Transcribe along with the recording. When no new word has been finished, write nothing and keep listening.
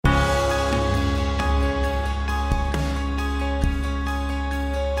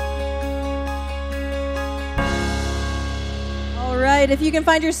right, if you can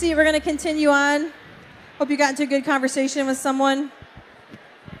find your seat, we're going to continue on. Hope you got into a good conversation with someone.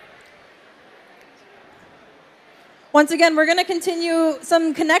 Once again, we're going to continue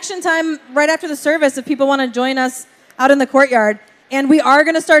some connection time right after the service if people want to join us out in the courtyard. And we are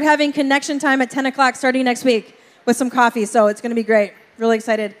going to start having connection time at 10 o'clock starting next week with some coffee, so it's going to be great. Really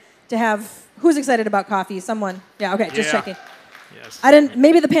excited to have... Who's excited about coffee? Someone? Yeah, okay, just checking. Yes.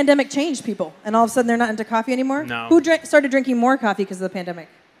 Maybe the pandemic changed people, and all of a sudden they're not into coffee anymore? No. Who started drinking more coffee because of the pandemic?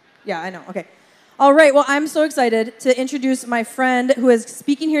 Yeah, I know, okay. All right, well, I'm so excited to introduce my friend who is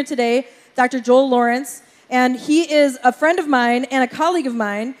speaking here today, Dr. Joel Lawrence. And he is a friend of mine and a colleague of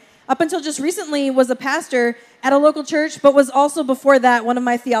mine. Up until just recently was a pastor at a local church, but was also before that one of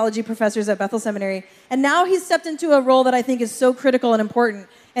my theology professors at Bethel Seminary. And now he's stepped into a role that I think is so critical and important.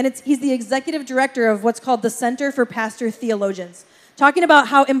 And he's the executive director of what's called the Center for Pastor Theologians, talking about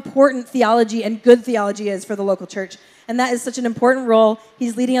how important theology and good theology is for the local church. And that is such an important role.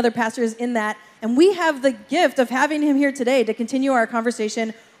 He's leading other pastors in that. And we have the gift of having him here today to continue our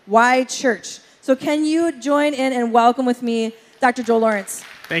conversation, Why Church? So can you join in and welcome with me Dr. Joel Lawrence?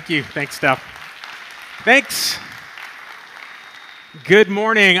 Thank you. Thanks, Steph. Thanks. Good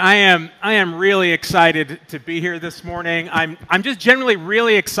morning. I am really excited to be here this morning. I'm just generally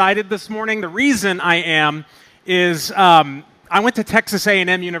really excited this morning. The reason I am is I went to Texas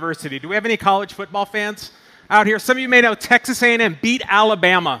A&M University. Do we have any college football fans out here? Some of you may know Texas A&M beat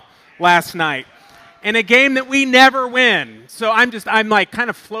Alabama last night in a game that we never win. So I'm like kind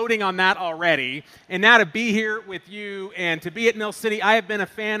of floating on that already. And now to be here with you and to be at Mill City, I have been a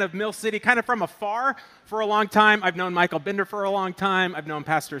fan of Mill City kind of from afar for a long time. I've known Michael Bender for a long time. I've known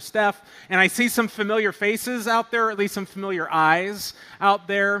Pastor Steph. And I see some familiar faces out there, or at least some familiar eyes out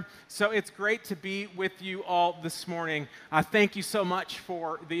there. So it's great to be with you all this morning. Thank you so much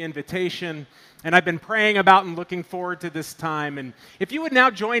for the invitation. And I've been praying about and looking forward to this time. And if you would now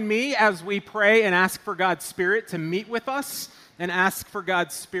join me as we pray and ask for God's Spirit to meet with us and ask for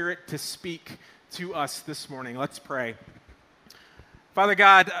God's Spirit to speak to us this morning. Let's pray. Father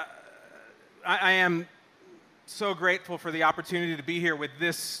God, I am so grateful for the opportunity to be here with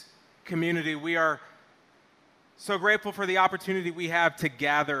this community. We are so grateful for the opportunity we have to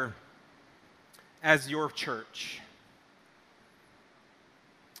gather as your church.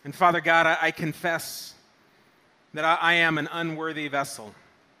 And Father God, I confess that I am an unworthy vessel.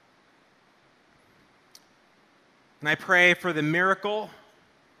 And I pray for the miracle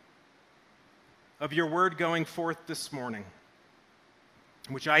of your word going forth this morning,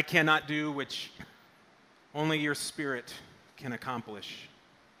 which I cannot do, which only your Spirit can accomplish.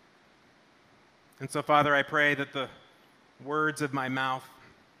 And so, Father, I pray that the words of my mouth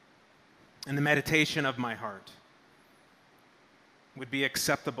and the meditation of my heart would be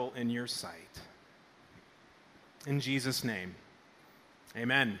acceptable in your sight. In Jesus' name,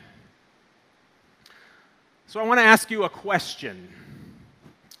 amen. So I want to ask you a question.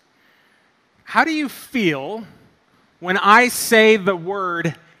 How do you feel when I say the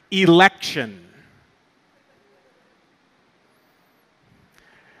word election?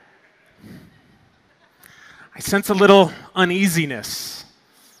 I sense a little uneasiness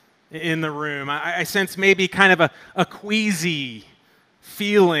in the room. I sense maybe kind of a queasy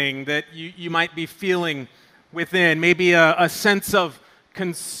feeling that you might be feeling within, maybe a sense of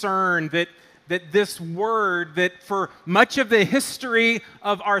concern that this word that for much of the history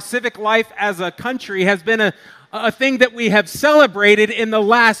of our civic life as a country has been a thing that we have celebrated in the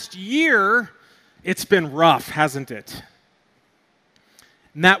last year, it's been rough, hasn't it?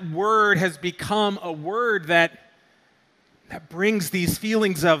 And that word has become a word that brings these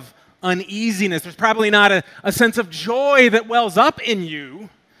feelings of uneasiness. There's probably not a sense of joy that wells up in you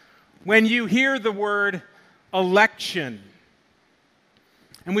when you hear the word election.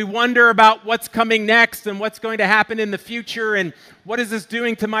 And we wonder about what's coming next and what's going to happen in the future and what is this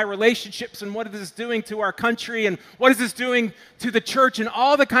doing to my relationships and what is this doing to our country and what is this doing to the church and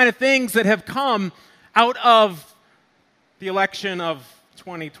all the kind of things that have come out of the election of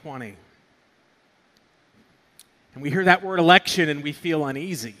 2020. And we hear that word election and we feel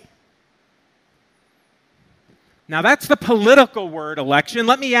uneasy. Now that's the political word election.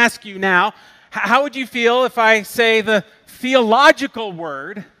 Let me ask you now, how would you feel if I say the theological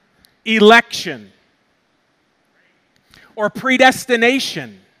word election or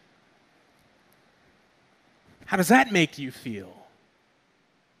predestination? How does that make you feel?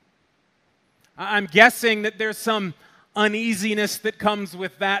 I'm guessing that there's some uneasiness that comes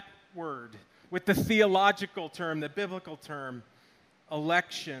with that word, with the theological term, the biblical term,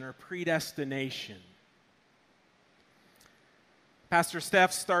 election or predestination. Pastor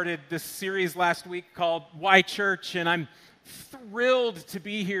Steph started this series last week called Why Church, and I'm thrilled to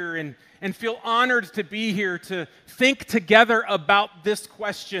be here and feel honored to be here to think together about this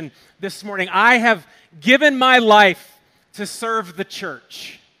question this morning. I have given my life to serve the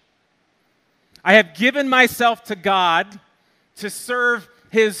church. I have given myself to God to serve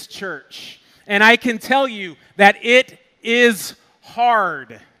His church. And I can tell you that it is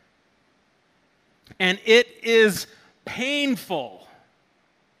hard. And it is painful.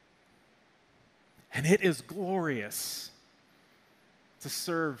 And it is glorious to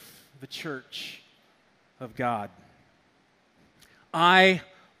serve the church of God. I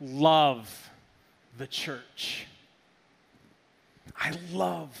love the church. I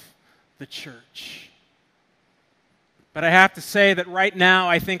love the church. But I have to say that right now,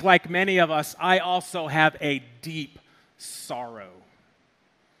 I think like many of us, I also have a deep sorrow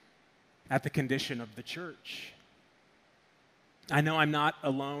at the condition of the church. I know I'm not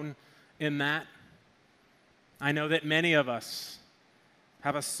alone in that. I know that many of us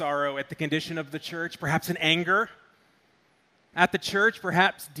have a sorrow at the condition of the church, perhaps an anger at the church,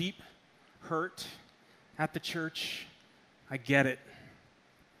 perhaps deep hurt at the church. I get it.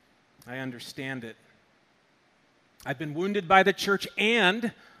 I understand it. I've been wounded by the church,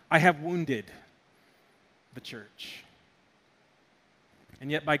 and I have wounded the church.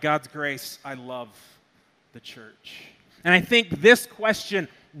 And yet, by God's grace, I love the church. And I think this question,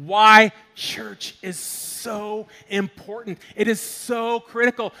 why church, is so important. It is so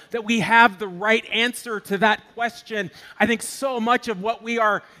critical that we have the right answer to that question. I think so much of what we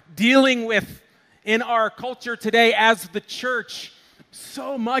are dealing with in our culture today as the church,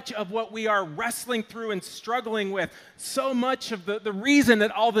 so much of what we are wrestling through and struggling with, so much of the reason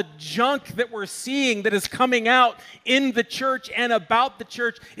that all the junk that we're seeing that is coming out in the church and about the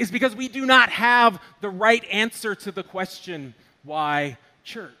church is because we do not have the right answer to the question, why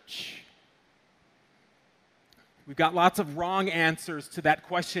church? We've got lots of wrong answers to that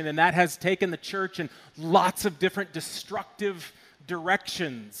question, and that has taken the church in lots of different destructive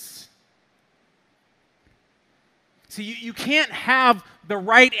directions. See, you can't have the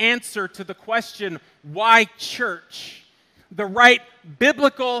right answer to the question, why church? The right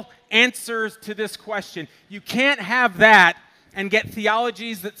biblical answers to this question. You can't have that and get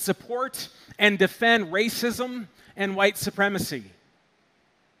theologies that support and defend racism and white supremacy.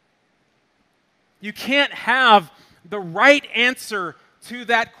 You can't have the right answer to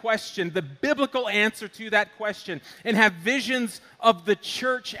that question, the biblical answer to that question, and have visions of the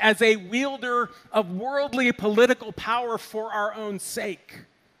church as a wielder of worldly political power for our own sake.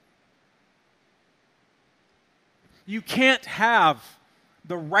 You can't have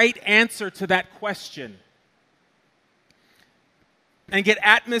the right answer to that question and get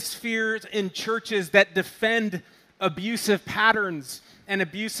atmospheres in churches that defend abusive patterns and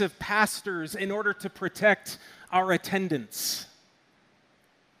abusive pastors in order to protect our attendance.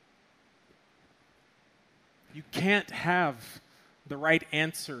 You can't have the right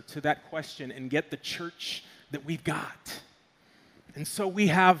answer to that question and get the church that we've got. And so we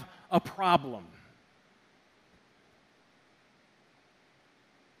have a problem.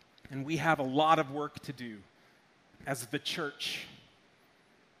 And we have a lot of work to do as the church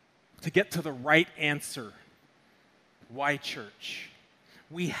to get to the right answer. Why church?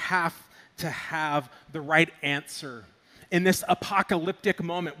 We have to have the right answer in this apocalyptic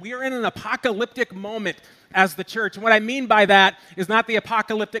moment. We are in an apocalyptic moment as the church. And what I mean by that is not the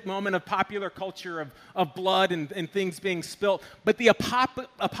apocalyptic moment of popular culture of blood and things being spilt, but the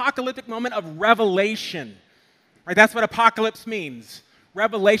apocalyptic moment of revelation. Right? That's what apocalypse means.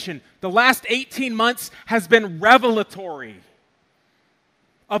 Revelation. The last 18 months has been revelatory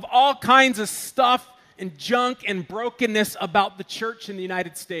of all kinds of stuff and junk and brokenness about the church in the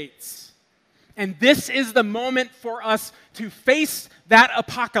United States. And this is the moment for us to face that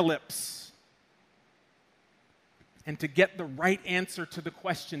apocalypse and to get the right answer to the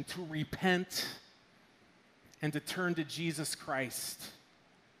question, to repent and to turn to Jesus Christ.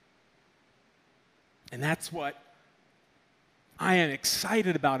 And that's what I am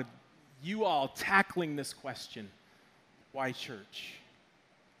excited about, you all tackling this question, why church?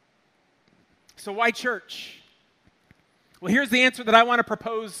 So why church? Well, here's the answer that I want to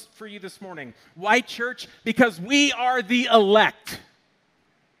propose for you this morning. Why church? Because we are the elect.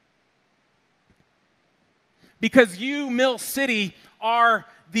 Because you, Mill City, are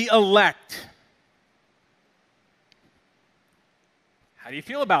the elect. How do you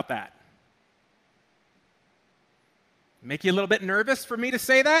feel about that? Make you a little bit nervous for me to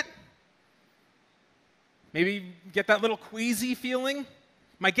say that? Maybe get that little queasy feeling?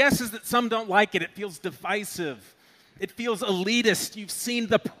 My guess is that some don't like it. It feels divisive. It feels elitist. You've seen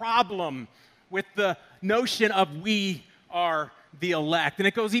the problem with the notion of we are the elect. And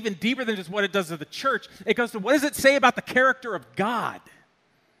it goes even deeper than just what it does to the church. It goes to what does it say about the character of God?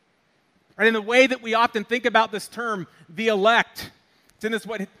 Right? In the way that we often think about this term, the elect, it's in this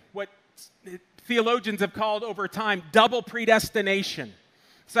what theologians have called over time double predestination.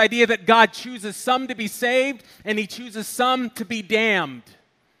 This idea that God chooses some to be saved and he chooses some to be damned.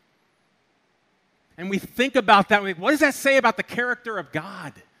 And we think about that. What does that say about the character of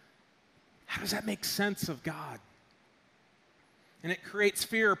God? How does that make sense of God? And it creates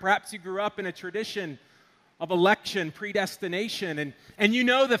fear. Perhaps you grew up in a tradition of election, predestination, and you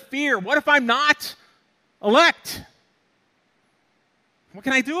know the fear. What if I'm not elect? What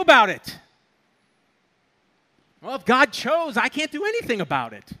can I do about it? Well, if God chose, I can't do anything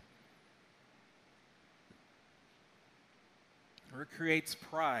about it. Or it creates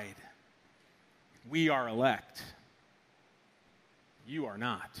pride. We are elect. You are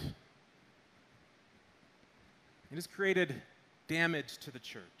not. It has created damage to the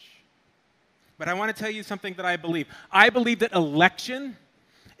church. But I want to tell you something that I believe. I believe that election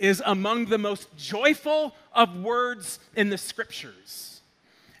is among the most joyful of words in the Scriptures.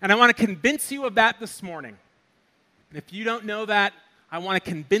 And I want to convince you of that this morning. And if you don't know that, I want to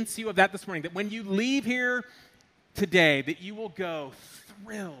convince you of that this morning, that when you leave here today, that you will go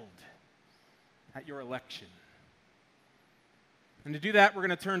thrilled at your election. And to do that, we're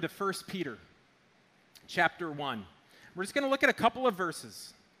going to turn to 1 Peter chapter 1. We're just going to look at a couple of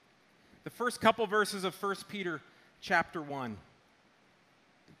verses. The first couple verses of 1 Peter chapter 1.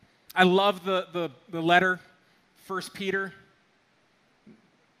 I love the letter, 1 Peter.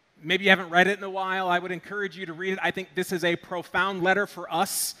 Maybe you haven't read it in a while. I would encourage you to read it. I think this is a profound letter for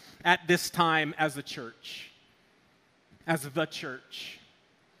us at this time as a church. As the church.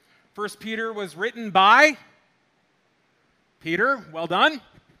 1 Peter was written by Peter. Well done.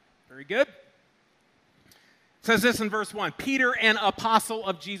 Very good. It says this in verse 1, Peter, an apostle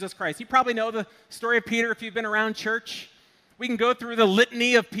of Jesus Christ. You probably know the story of Peter if you've been around church. We can go through the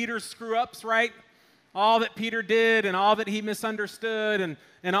litany of Peter's screw-ups, right? All that Peter did and all that he misunderstood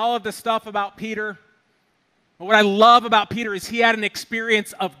and all of the stuff about Peter. But what I love about Peter is he had an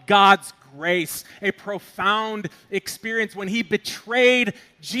experience of God's grace, a profound experience when he betrayed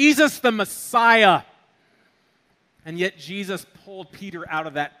Jesus the Messiah. And yet Jesus pulled Peter out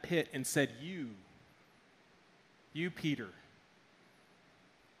of that pit and said, You, Peter,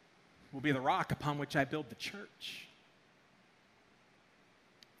 will be the rock upon which I build the church.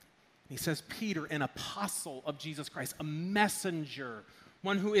 He says, Peter, an apostle of Jesus Christ, a messenger,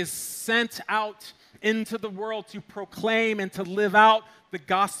 one who is sent out into the world to proclaim and to live out the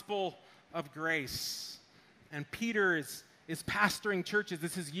gospel of grace. And Peter is pastoring churches.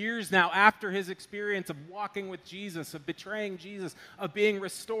 This is years now after his experience of walking with Jesus, of betraying Jesus, of being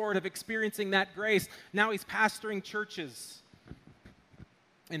restored, of experiencing that grace. Now he's pastoring churches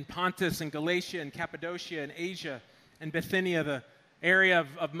in Pontus and Galatia and Cappadocia and Asia and Bithynia, the area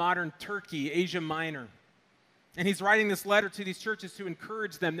of modern Turkey, Asia Minor. And he's writing this letter to these churches to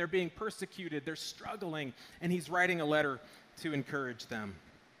encourage them. They're being persecuted. They're struggling. And he's writing a letter to encourage them.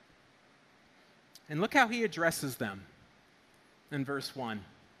 And look how he addresses them in verse 1.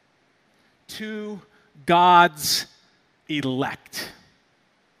 To God's elect.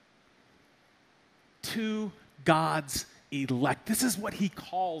 To God's elect. This is what he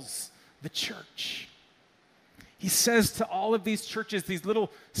calls the church. He says to all of these churches, these little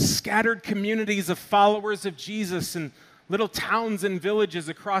scattered communities of followers of Jesus and little towns and villages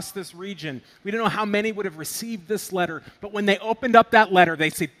across this region. We don't know how many would have received this letter, but when they opened up that letter, they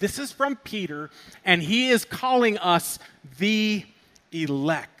say, this is from Peter, and he is calling us the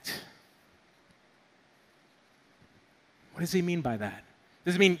elect. What does he mean by that?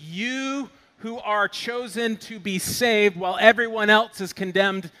 Does it mean you who are chosen to be saved while everyone else is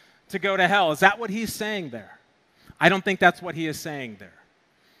condemned to go to hell? Is that what he's saying there? I don't think that's what he is saying there.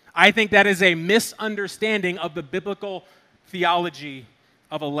 I think that is a misunderstanding of the biblical theology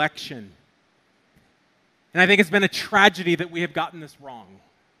of election. And I think it's been a tragedy that we have gotten this wrong.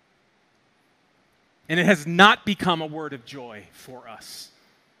 And it has not become a word of joy for us,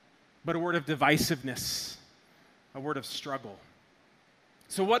 but a word of divisiveness, a word of struggle.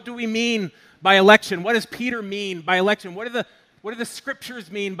 So what do we mean by election? What does Peter mean by election? What do the scriptures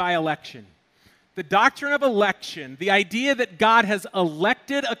mean by election? The doctrine of election, the idea that God has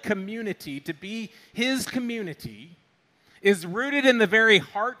elected a community to be his community, is rooted in the very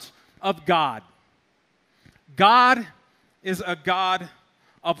heart of God. God is a God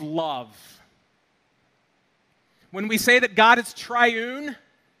of love. When we say that God is triune,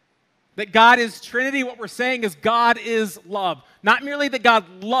 That God is Trinity, what we're saying is God is love. Not merely that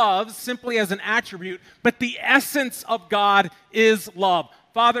God loves simply as an attribute, but the essence of God is love.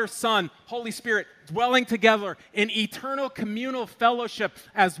 Father, Son, Holy Spirit, dwelling together in eternal communal fellowship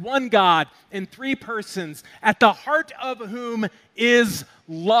as one God in three persons, at the heart of whom is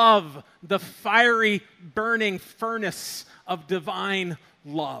love, the fiery, burning furnace of divine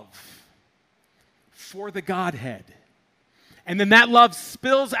love for the Godhead. And then that love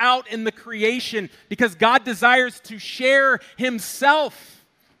spills out in the creation because God desires to share himself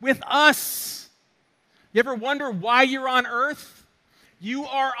with us. You ever wonder why you're on earth? You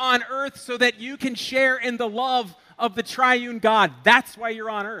are on earth so that you can share in the love of the triune God. That's why you're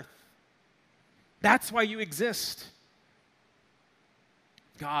on earth. That's why you exist.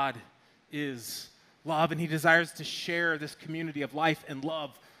 God is love, and he desires to share this community of life and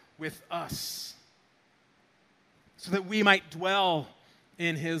love with us, so that we might dwell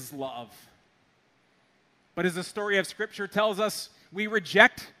in his love. But as the story of Scripture tells us, we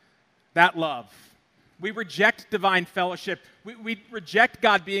reject that love. We reject divine fellowship. We reject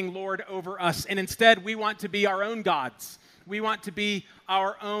God being Lord over us, and instead we want to be our own gods. We want to be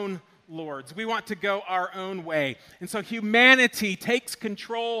our own lords. We want to go our own way. And so humanity takes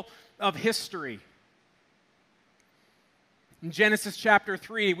control of history. In Genesis chapter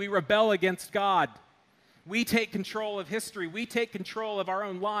 3, we rebel against God. We take control of history. We take control of our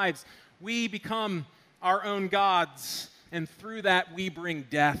own lives. We become our own gods. And through that, we bring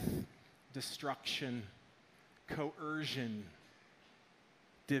death, destruction, coercion,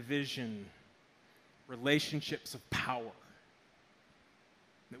 division, relationships of power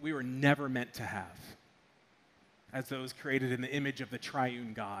that we were never meant to have as those created in the image of the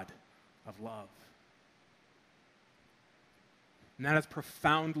triune God of love. And that has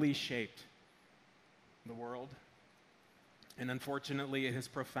profoundly shaped the world, and unfortunately it has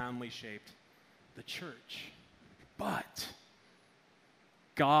profoundly shaped the church. But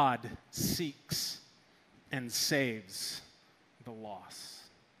God seeks and saves the lost.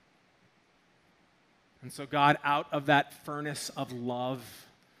 And so God, out of that furnace of love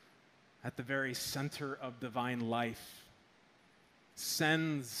at the very center of divine life,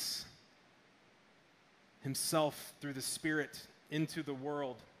 sends himself through the Spirit into the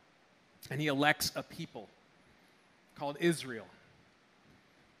world. And he elects a people called Israel.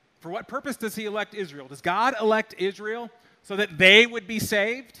 For what purpose does he elect Israel? Does God elect Israel so that they would be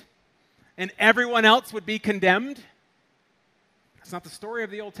saved and everyone else would be condemned? That's not the story of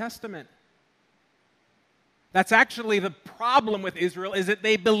the Old Testament. That's actually the problem with Israel, is that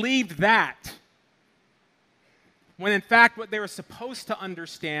they believed that. When in fact what they were supposed to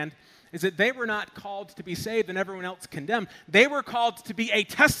understand is that they were not called to be saved and everyone else condemned. They were called to be a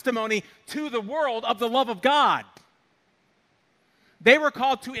testimony to the world of the love of God. They were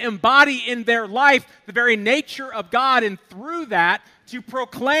called to embody in their life the very nature of God, and through that to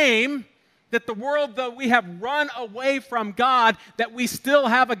proclaim that the world, though we have run away from God, that we still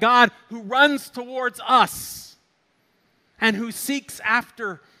have a God who runs towards us and who seeks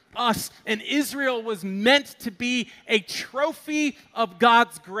after us. And Israel was meant to be a trophy of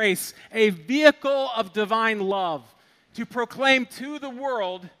God's grace, a vehicle of divine love, to proclaim to the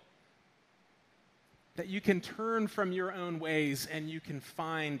world that you can turn from your own ways and you can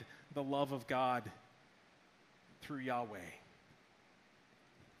find the love of God through Yahweh.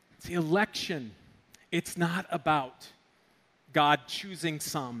 See, election, it's not about God choosing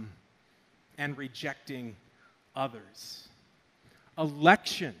some and rejecting others.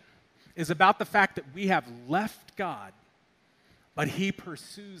 Election is about the fact that we have left God, but he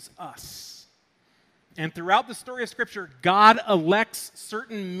pursues us. And throughout the story of Scripture, God elects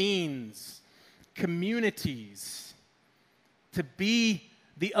certain means, communities, to be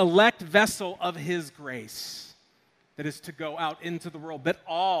the elect vessel of his grace that is to go out into the world, that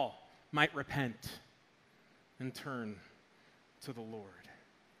all might repent and turn to the Lord.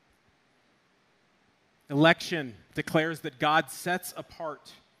 Election declares that God sets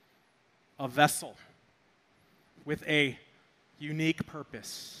apart a vessel with a unique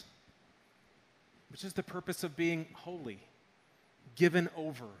purpose, which is the purpose of being holy, given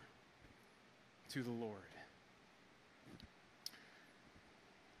over to the Lord.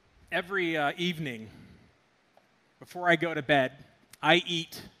 Every evening, before I go to bed, I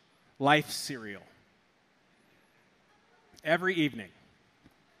eat Life cereal. Every evening.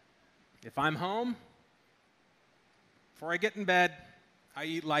 If I'm home, before I get in bed, I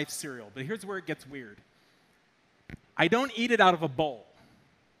eat Life cereal. But here's where it gets weird. I don't eat it out of a bowl.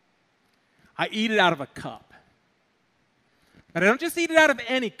 I eat it out of a cup. But I don't just eat it out of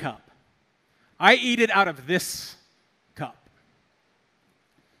any cup. I eat it out of this cup.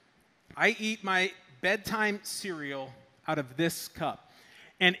 I eat my bedtime cereal out of this cup.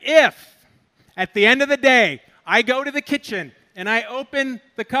 And if, at the end of the day, I go to the kitchen and I open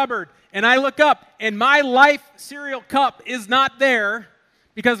the cupboard and I look up and my Life cereal cup is not there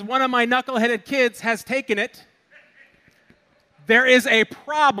because one of my knuckleheaded kids has taken it, there is a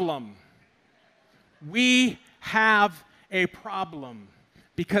problem. We have a problem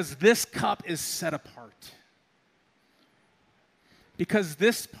because this cup is set apart. Because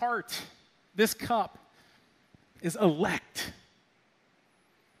this cup is elect.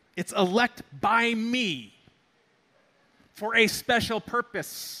 It's elect by me for a special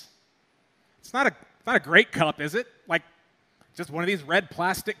purpose. It's not a great cup, is it? Like just one of these red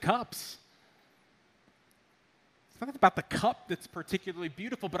plastic cups. It's not about the cup that's particularly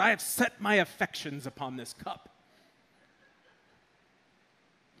beautiful, but I have set my affections upon this cup.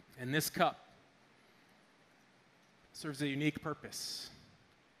 And this cup serves a unique purpose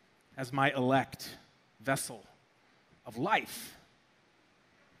as my elect vessel of life.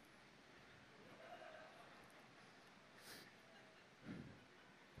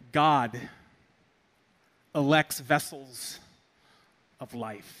 God elects vessels of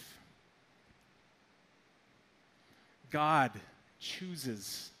life. God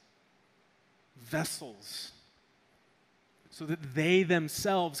chooses vessels so that they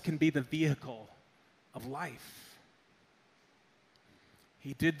themselves can be the vehicle of life.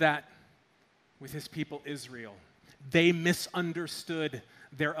 He did that with his people Israel. They misunderstood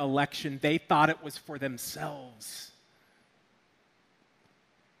their election. They thought it was for themselves.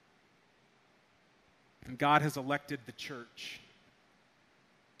 And God has elected the church.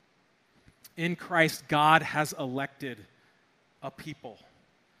 In Christ, God has elected a people,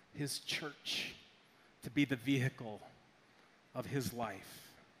 his church, to be the vehicle of his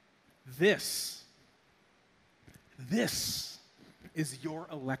life. This is your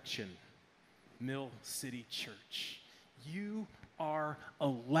election, Mill City Church. You are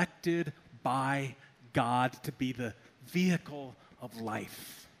elected by God to be the vehicle of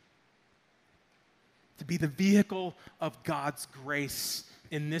life, to be the vehicle of God's grace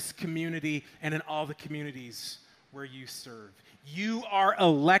in this community and in all the communities where you serve. You are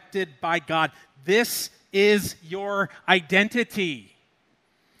elected by God. This is your identity.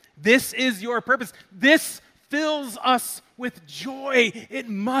 This is your purpose. This fills us with joy. It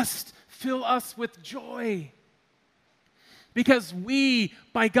must fill us with joy. Because we,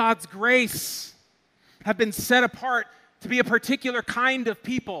 by God's grace, have been set apart to be a particular kind of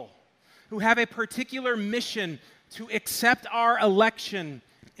people who have a particular mission to accept our election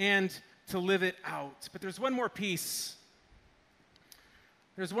and to live it out. But there's one more piece.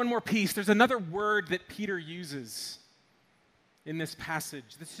 There's another word that Peter uses in this passage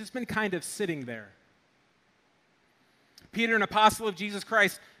that's just been kind of sitting there. Peter, an apostle of Jesus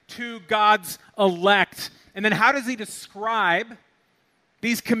Christ, to God's elect. And then how does he describe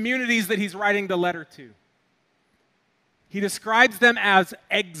these communities that he's writing the letter to? He describes them as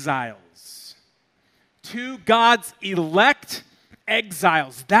exiles. To God's elect,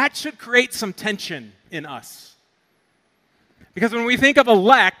 exiles. That should create some tension in us. Because when we think of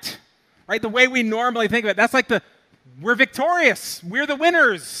elect, right, the way we normally think of it, that's like we're victorious. We're the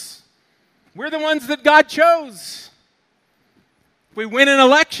winners. We're the ones that God chose. If we win an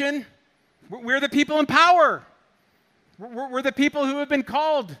election, we're the people in power. We're the people who have been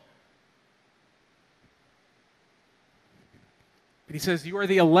called. But he says, you are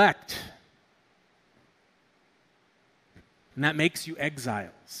the elect. And that makes you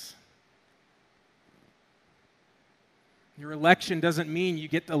exiles. Your election doesn't mean you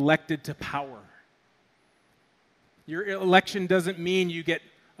get elected to power. Your election doesn't mean you get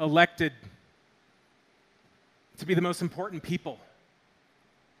elected to be the most important people.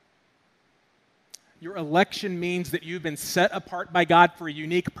 Your election means that you've been set apart by God for a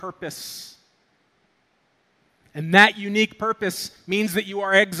unique purpose. And that unique purpose means that you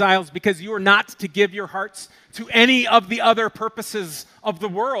are exiles because you are not to give your hearts to any of the other purposes of the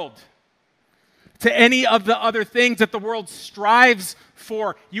world, to any of the other things that the world strives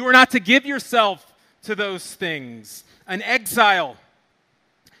for. You are not to give yourself to those things. An exile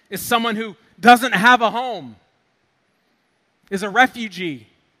is someone who doesn't have a home, is a refugee.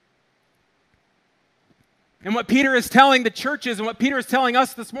 And what Peter is telling the churches and what Peter is telling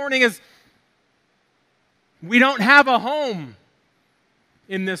us this morning is we don't have a home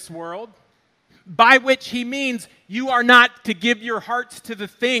in this world, by which he means you are not to give your hearts to the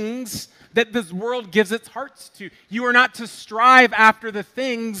things that this world gives its hearts to. You are not to strive after the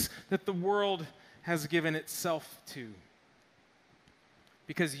things that the world has given itself to.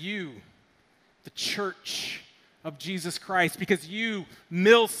 Because you, the church of Jesus Christ, because you,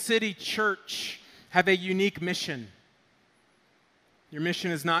 Mill City Church, have a unique mission. Your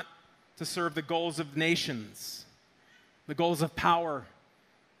mission is not to serve the goals of nations, the goals of power,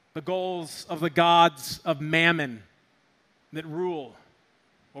 the goals of the gods of mammon that rule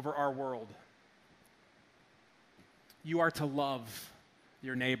over our world. You are to love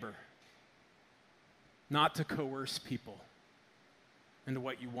your neighbor, not to coerce people into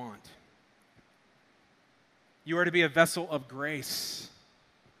what you want. You are to be a vessel of grace,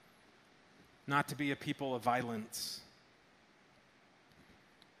 not to be a people of violence.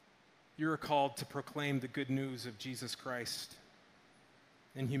 You are called to proclaim the good news of Jesus Christ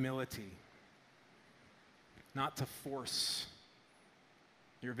in humility, not to force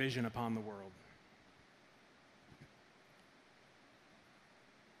your vision upon the world.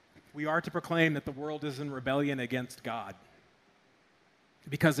 We are to proclaim that the world is in rebellion against God,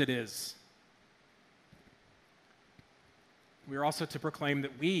 because it is. We are also to proclaim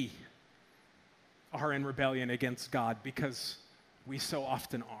that we are in rebellion against God, because we so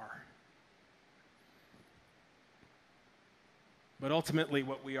often are. But ultimately,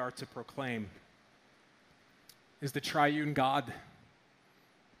 what we are to proclaim is the triune God,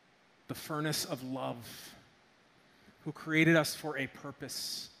 the furnace of love, who created us for a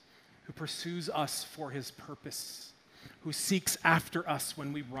purpose, who pursues us for his purpose, who seeks after us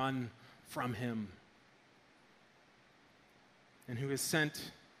when we run from him, and who has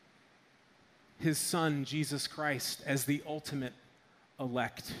sent his Son, Jesus Christ, as the ultimate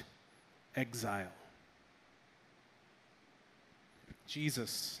elect exile.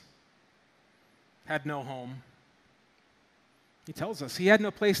 Jesus had no home. He tells us he had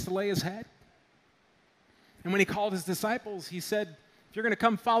no place to lay his head. And when he called his disciples, he said, if you're going to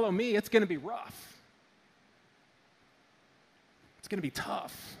come follow me, it's going to be rough. It's going to be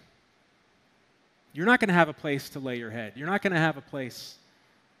tough. You're not going to have a place to lay your head. You're not going to have a place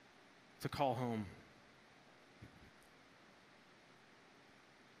to call home.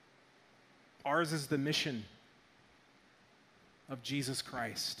 Ours is the mission of Jesus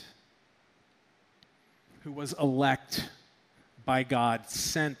Christ, who was elect by God,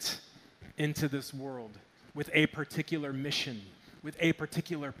 sent into this world with a particular mission, with a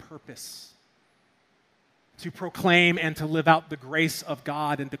particular purpose, to proclaim and to live out the grace of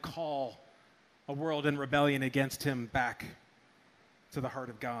God and to call a world in rebellion against him back to the heart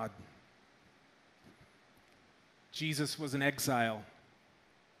of God. Jesus was an exile.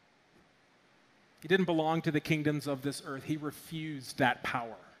 He didn't belong to the kingdoms of this earth. He refused that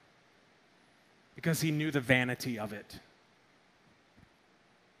power because he knew the vanity of it.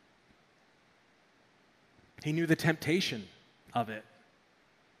 He knew the temptation of it.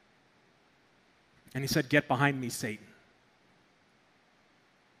 And he said, "Get behind me, Satan."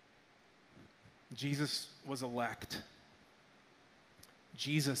 Jesus was elect.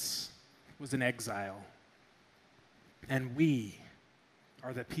 Jesus was an exile. And we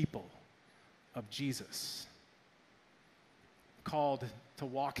are the people of Jesus, called to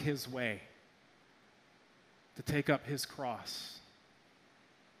walk his way, to take up his cross,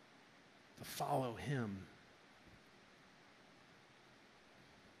 to follow him.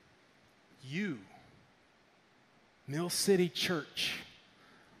 You, Mill City Church,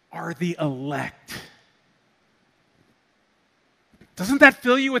 are the elect. Doesn't that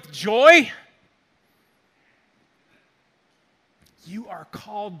fill you with joy? You are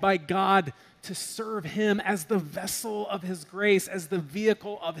called by God to serve him as the vessel of his grace, as the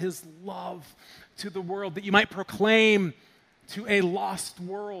vehicle of his love to the world, that you might proclaim to a lost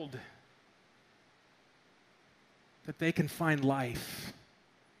world that they can find life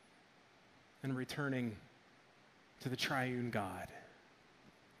in returning to the triune God.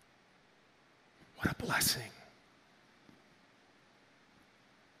 What a blessing.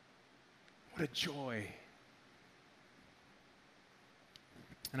 What a joy.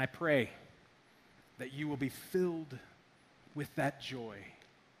 And I pray that you will be filled with that joy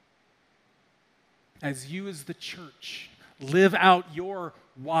as you, as the church, live out your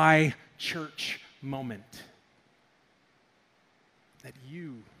why church moment. That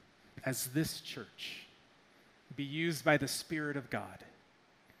you, as this church, be used by the Spirit of God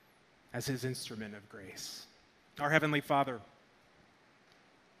as his instrument of grace. Our Heavenly Father,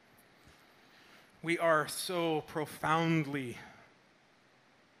 we are so profoundly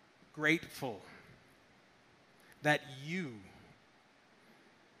grateful that you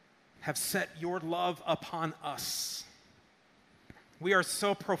have set your love upon us. We are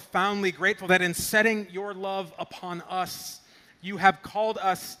so profoundly grateful that in setting your love upon us, you have called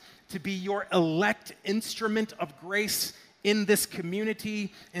us to be your elect instrument of grace in this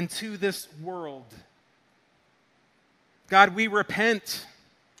community and to this world. God, we repent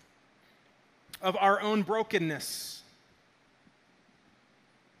of our own brokenness.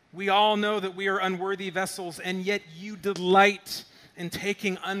 We all know that we are unworthy vessels, and yet you delight in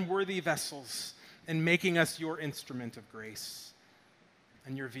taking unworthy vessels and making us your instrument of grace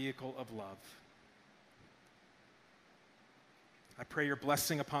and your vehicle of love. I pray your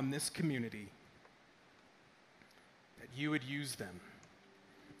blessing upon this community, that you would use them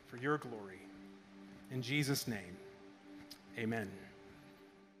for your glory. In Jesus' name, amen.